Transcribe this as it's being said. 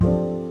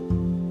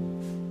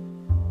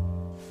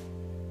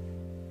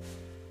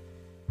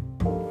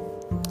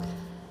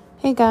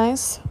Hey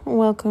guys,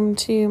 welcome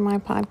to my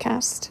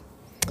podcast.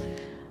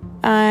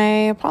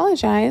 I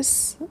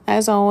apologize,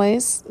 as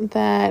always,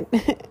 that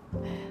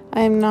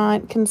I'm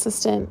not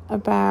consistent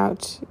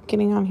about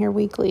getting on here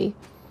weekly.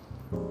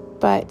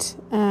 But,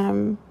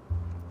 I've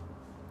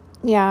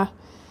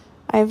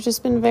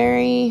just been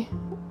very,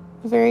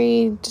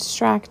 very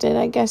distracted,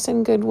 I guess,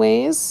 in good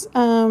ways.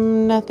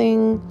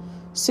 Nothing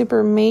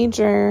super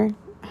major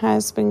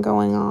has been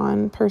going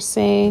on, per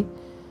se.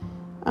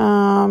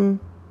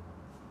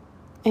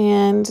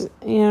 And,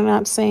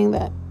 not saying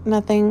that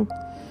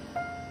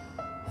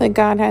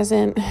God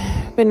hasn't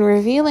been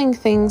revealing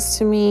things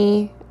to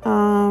me.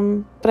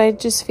 But I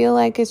just feel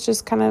like it's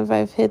just kind of,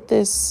 I've hit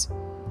this,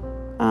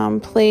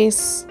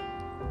 place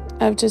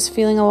of just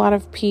feeling a lot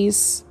of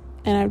peace.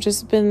 And I've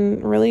just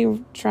been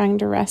really trying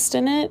to rest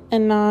in it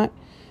and not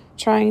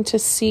trying to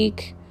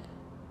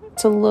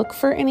look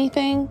for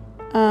anything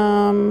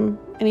wrong.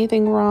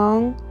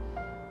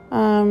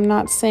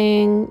 Not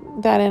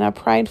saying that in a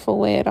prideful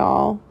way at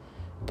all.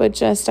 But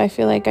just, I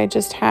feel like I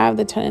just have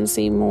the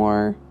tendency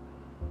more,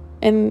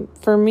 and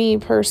for me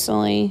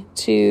personally,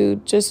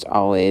 to just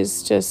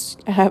always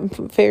just have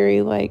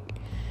very always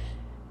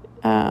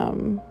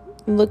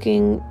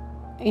looking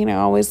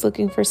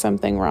for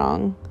something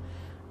wrong,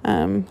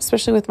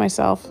 especially with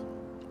myself.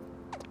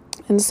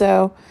 And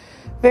so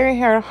very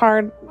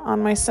hard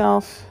on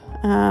myself.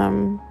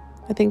 I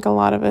think a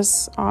lot of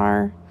us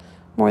are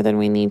more than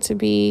we need to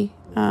be.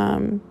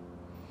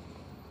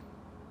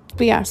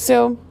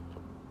 So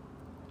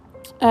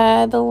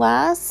the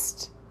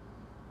last,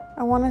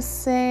 I want to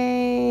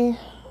say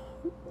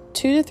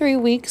 2 to 3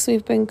 weeks,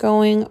 we've been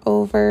going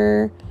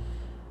over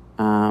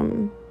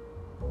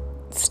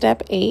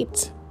step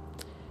 8,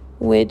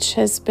 which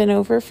has been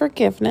over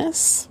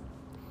forgiveness.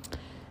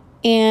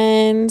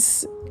 And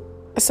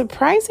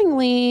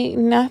surprisingly,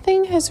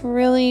 nothing has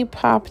really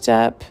popped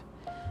up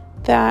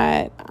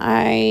that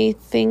I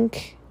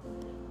think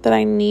that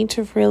I need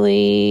to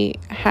really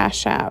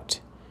hash out.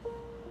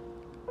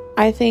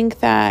 I think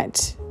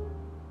that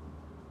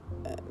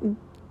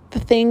the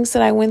things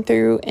that I went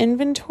through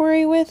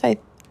inventory with,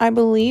 I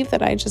believe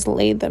that I just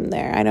laid them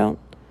there. I don't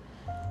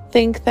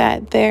think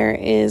that there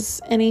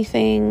is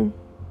anything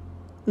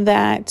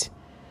that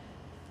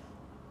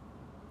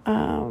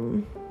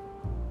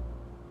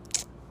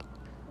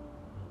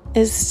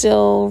is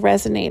still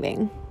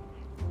resonating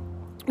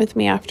with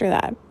me after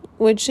that,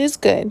 which is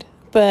good.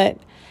 But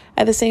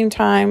at the same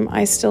time,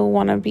 I still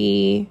want to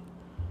be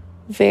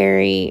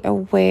very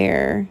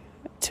aware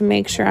to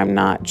make sure I'm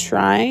not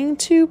trying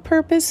to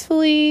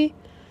purposefully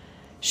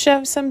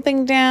shove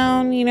something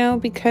down,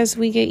 because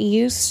we get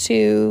used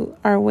to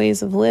our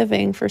ways of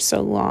living for so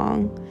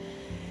long.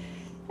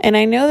 And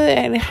I know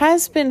that it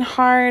has been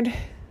hard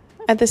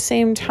at the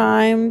same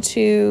time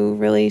to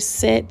really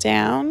sit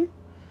down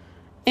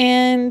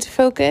and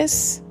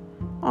focus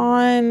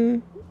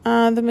on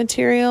the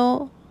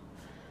material.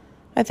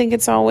 I think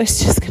it's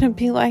always just going to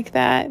be like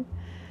that.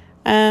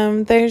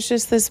 There's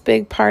just this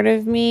big part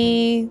of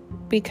me,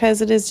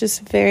 because it is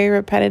just very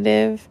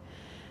repetitive,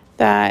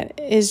 that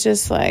is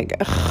just like,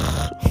 but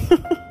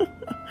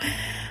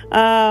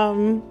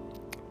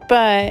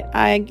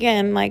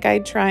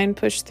I try and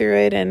push through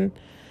it and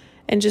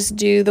just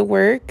do the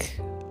work.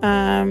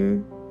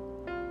 And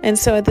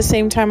so at the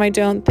same time, I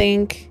don't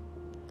think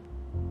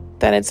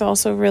that it's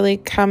also really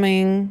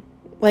coming,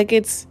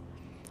 it's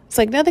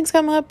like nothing's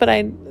come up, but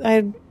I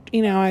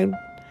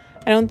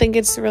don't think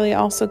it's really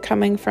also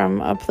coming from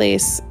a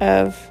place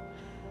of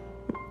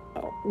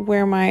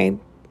where my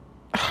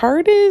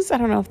heart is. I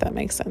don't know if that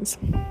makes sense.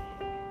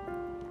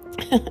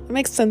 It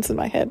makes sense in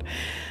my head.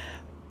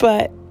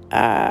 But,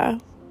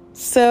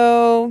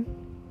 so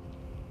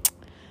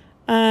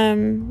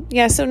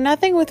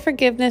nothing with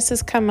forgiveness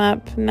has come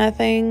up.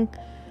 Nothing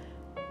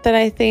that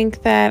I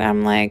think that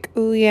I'm like,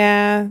 oh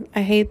yeah,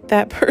 I hate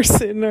that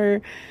person,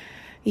 or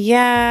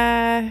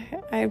yeah,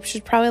 I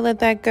should probably let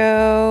that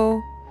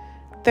go.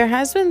 There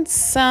has been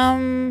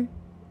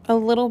a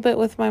little bit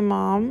with my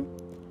mom,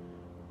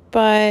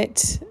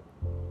 but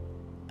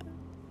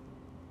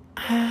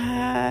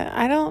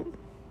I don't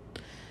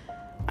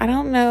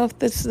know if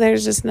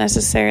there's just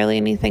necessarily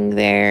anything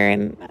there.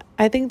 And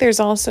I think there's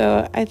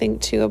also,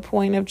 to a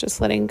point of just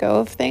letting go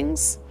of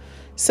things.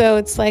 So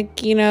it's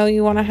like, you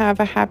want to have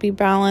a happy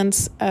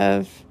balance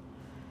of,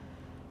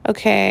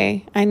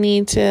 okay, I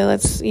need to,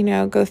 let's,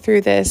 go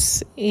through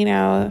this,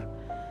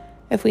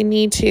 if we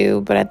need to,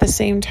 but at the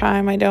same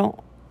time, I don't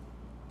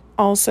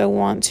also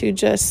want to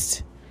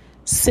just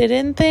sit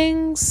in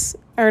things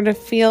or to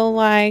feel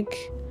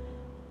like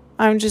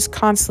I'm just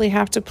constantly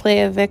have to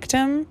play a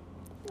victim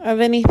of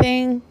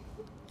anything.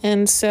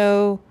 And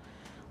so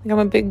I'm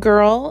a big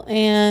girl,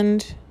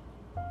 and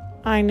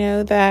I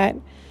know that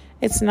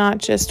it's not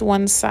just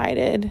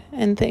one-sided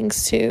and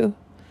things too,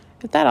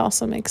 if that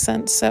also makes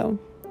sense. So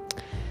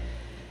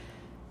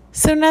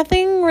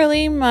nothing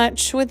really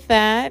much with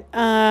that.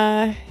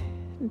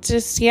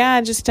 Just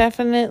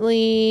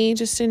definitely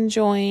just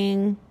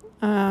enjoying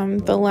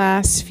the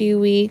last few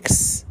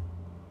weeks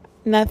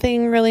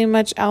nothing really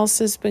much else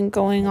has been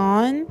going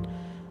on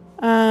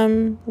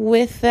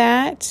with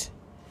that.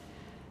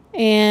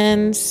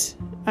 And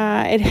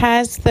it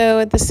has, though,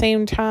 at the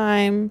same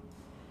time,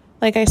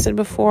 like I said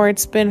before,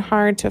 it's been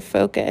hard to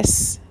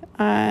focus.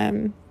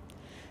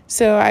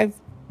 So I've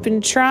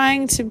been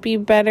trying to be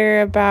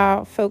better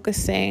about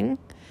focusing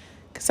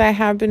because I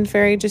have been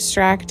very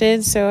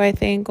distracted. So I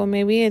think, well,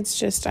 maybe it's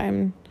just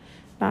I'm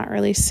not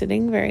really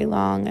sitting very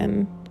long.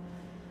 And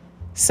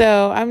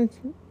so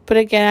but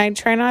again, I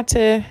try not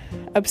to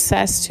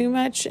obsess too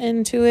much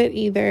into it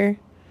either.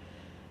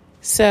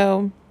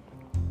 So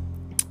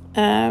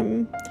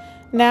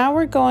now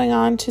we're going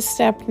on to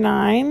step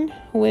 9,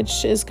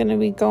 which is going to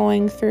be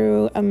going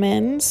through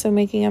amends. So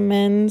making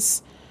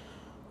amends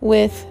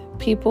with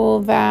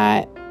people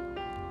that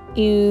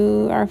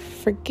you are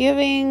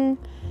forgiving,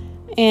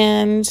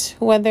 and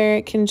whether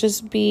it can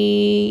just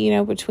be,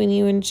 between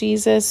you and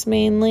Jesus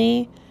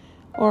mainly,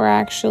 or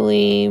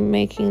actually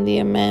making the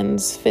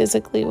amends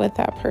physically with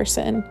that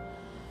person.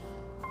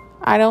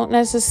 I don't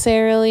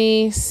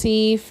necessarily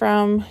see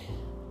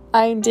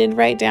I did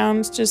write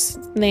down just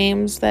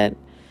names that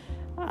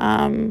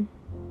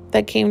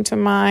came to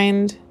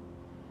mind,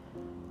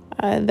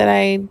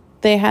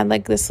 they had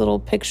like this little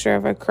picture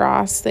of a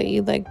cross that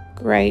you like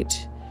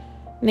write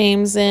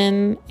names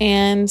in.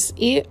 And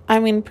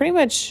pretty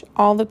much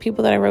all the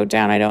people that I wrote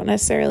down, I don't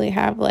necessarily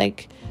have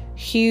like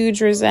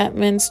huge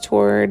resentments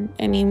toward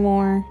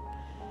anymore.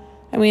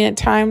 At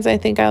times I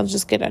think I'll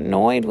just get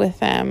annoyed with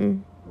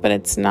them, but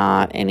it's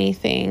not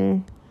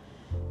anything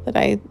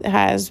that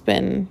has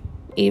been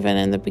even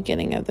in the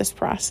beginning of this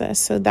process.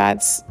 So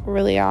that's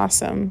really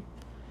awesome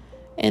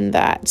in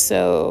that.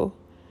 So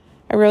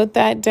I wrote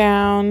that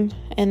down,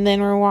 and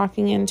then we're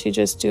walking into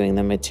just doing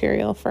the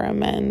material for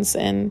amends.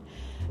 And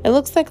it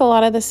looks like a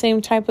lot of the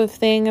same type of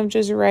thing of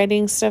just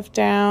writing stuff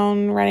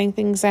down, writing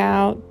things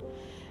out.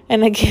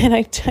 And again,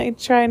 I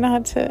try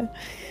not to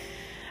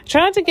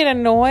get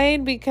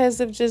annoyed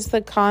because of just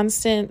the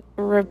constant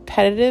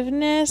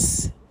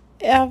repetitiveness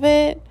of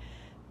it.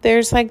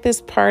 There's like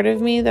this part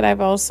of me that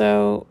I've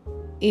also,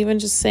 even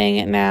just saying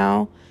it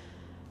now,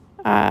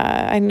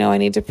 I know I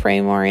need to pray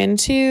more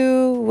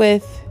into,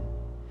 with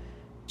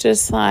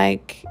just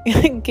like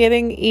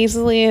getting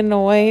easily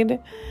annoyed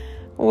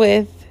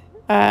with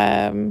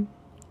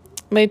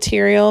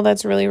material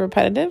that's really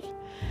repetitive.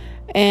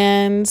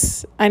 And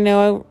I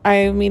know I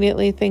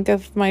immediately think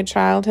of my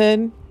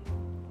childhood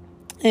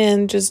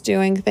and just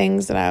doing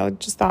things that I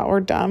just thought were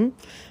dumb.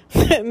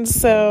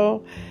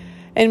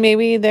 And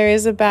maybe there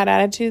is a bad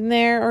attitude in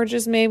there, or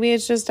just maybe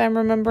it's just I'm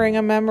remembering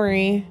a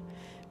memory,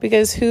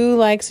 because who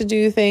likes to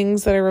do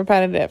things that are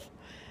repetitive?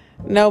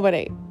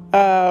 Nobody.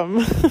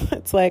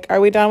 It's like, are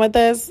we done with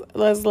this?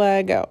 Let's let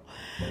it go.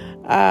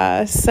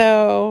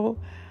 So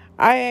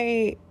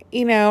I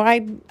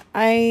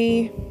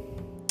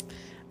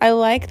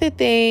like that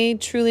they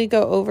truly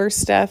go over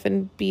stuff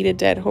and beat a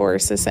dead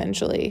horse,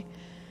 essentially,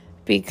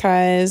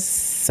 because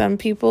some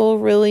people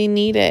really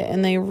need it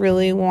and they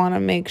really want to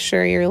make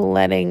sure you're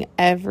letting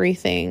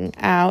everything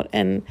out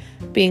and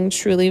being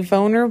truly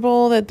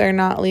vulnerable, that they're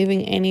not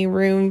leaving any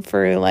room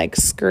for like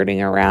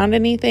skirting around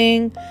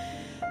anything.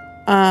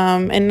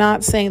 And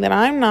not saying that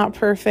I'm not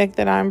perfect,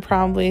 that I'm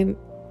probably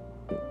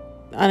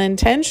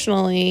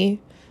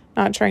unintentionally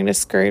not trying to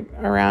skirt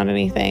around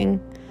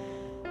anything.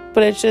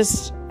 But it's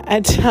just,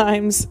 at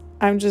times,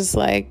 I'm just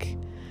like,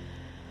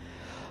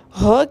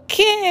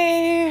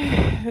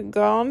 okay,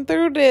 gone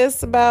through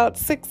this about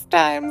 6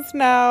 times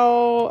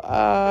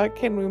now.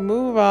 Can we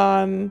move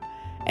on?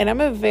 And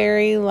I'm a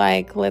very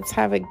like, let's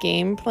have a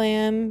game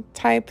plan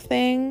type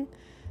thing.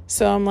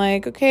 So I'm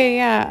like, okay,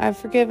 yeah, I've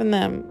forgiven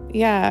them.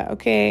 Yeah,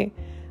 okay.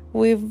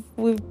 We've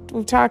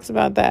talked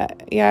about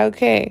that. Yeah,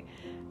 okay.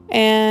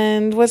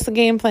 And what's the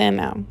game plan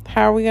now?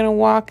 How are we going to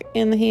walk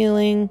in the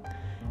healing?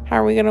 How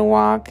are we going to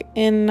walk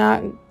in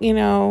not,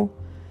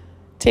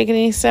 taking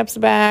any steps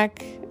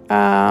back?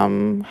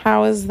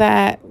 How is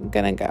that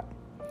going to go?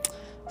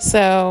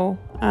 So,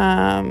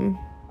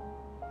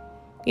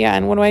 yeah,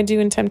 and what do I do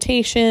in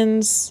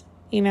temptations?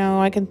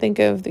 I can think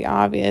of the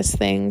obvious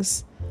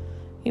things,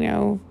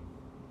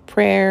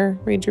 prayer,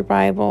 read your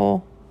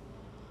Bible,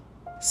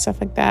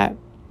 stuff like that.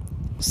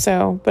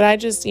 So, but I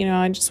just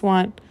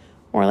want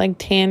more like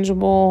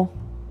tangible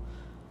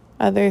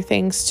other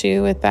things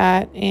too with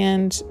that.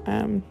 And,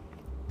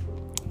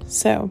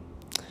 so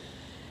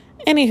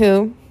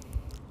anywho,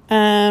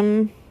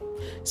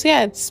 so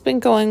yeah, it's been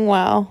going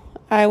well.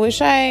 I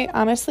wish I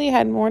honestly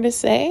had more to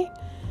say.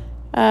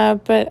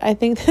 But I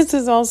think this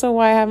is also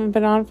why I haven't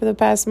been on for the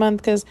past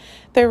month, because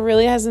there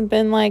really hasn't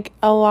been like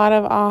a lot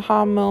of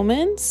aha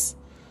moments.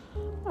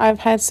 I've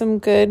had some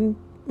good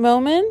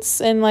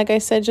moments, and like I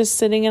said, just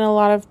sitting in a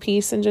lot of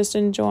peace and just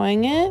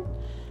enjoying it,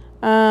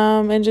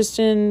 and just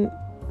in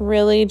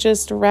really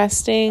just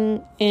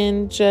resting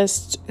in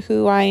just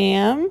who I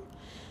am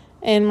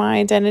and my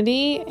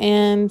identity,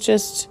 and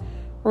just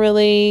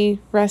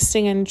really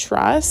resting in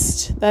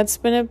trust. That's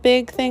been a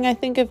big thing, I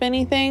think, if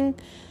anything,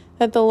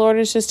 that the Lord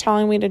is just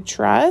telling me to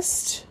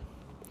trust.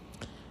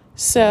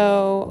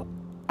 So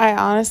I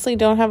honestly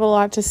don't have a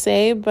lot to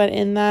say, but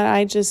in that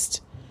I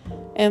just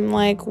am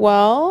like,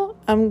 well,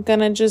 I'm going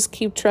to just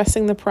keep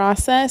trusting the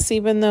process,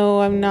 even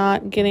though I'm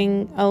not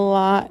getting a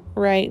lot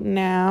right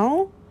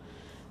now.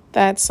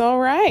 That's all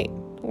right.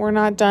 We're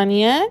not done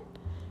yet.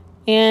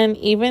 And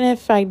even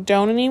if I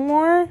don't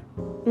anymore,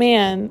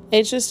 man,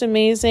 it's just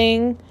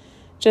amazing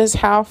just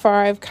how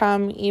far I've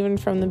come even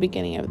from the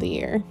beginning of the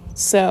year.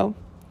 So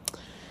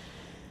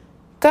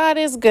God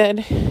is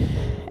good.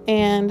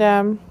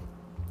 And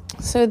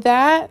so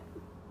that,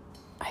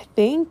 I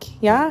think,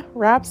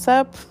 wraps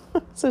up.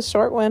 It's a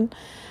short one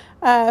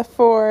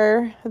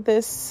for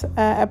this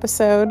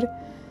episode.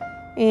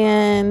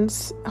 And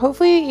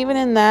hopefully even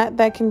in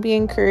that can be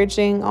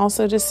encouraging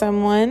also to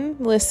someone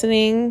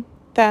listening,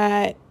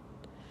 that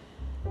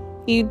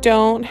you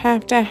don't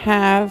have to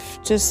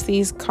have just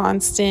these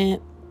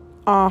constant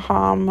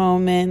aha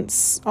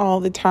moments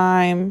all the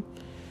time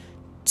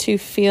to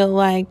feel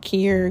like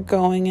you're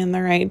going in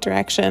the right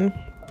direction.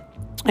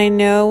 I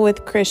know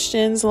with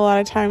Christians, a lot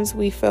of times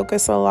we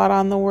focus a lot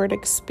on the word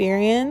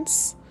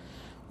experience.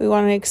 We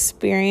want to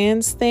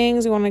experience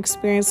things. We want to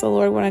experience the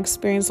Lord. We want to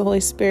experience the Holy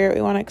Spirit.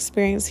 We want to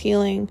experience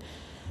healing.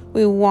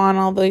 We want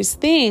all those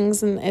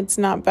things, and it's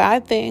not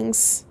bad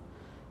things.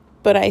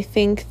 But I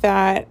think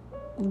that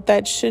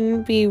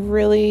shouldn't be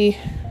really,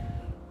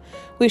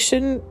 we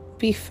shouldn't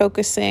be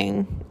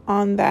focusing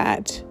on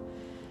that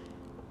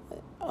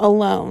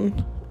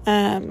alone.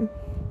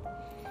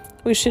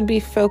 We should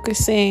be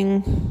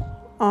focusing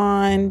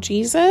on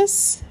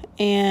Jesus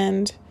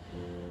and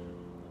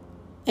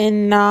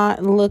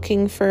not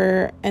looking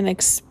for an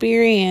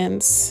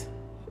experience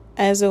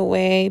as a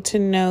way to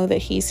know that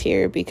he's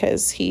here,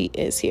 because he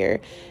is here.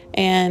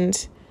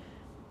 And,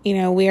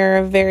 we are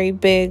a very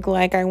big,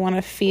 I want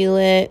to feel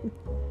it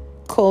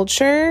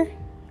culture,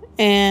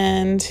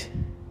 and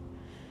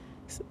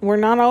we're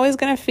not always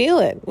going to feel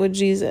it with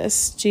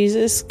Jesus.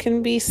 Jesus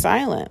can be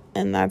silent,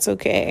 and that's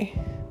okay.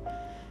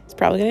 He's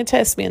probably going to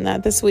test me in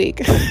that this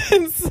week.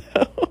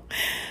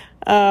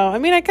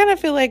 I kind of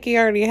feel like he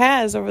already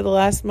has over the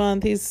last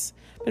month. He's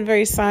been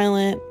very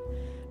silent.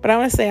 But I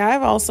want to say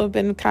I've also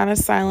been kind of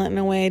silent in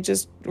a way,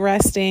 just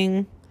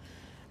resting.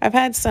 I've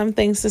had some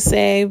things to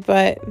say,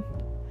 but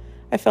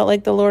I felt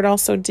like the Lord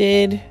also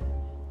did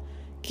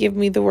give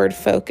me the word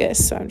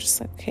focus. So I'm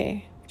just like,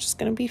 okay, I'm just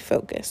going to be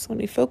focused. When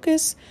we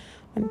focus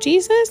on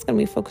Jesus, when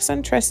we focus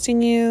on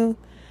trusting you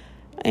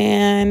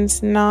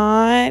and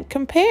not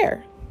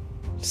compare.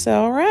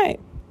 So, all right.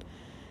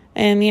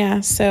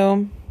 And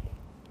so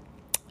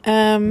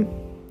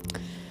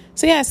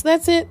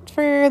that's it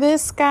for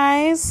this,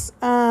 guys.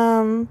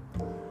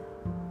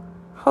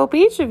 Hope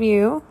each of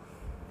you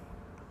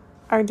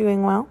are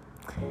doing well,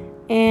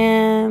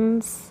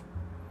 and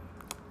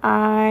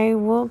I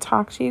will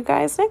talk to you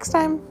guys next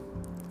time.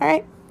 All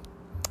right.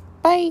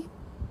 Bye.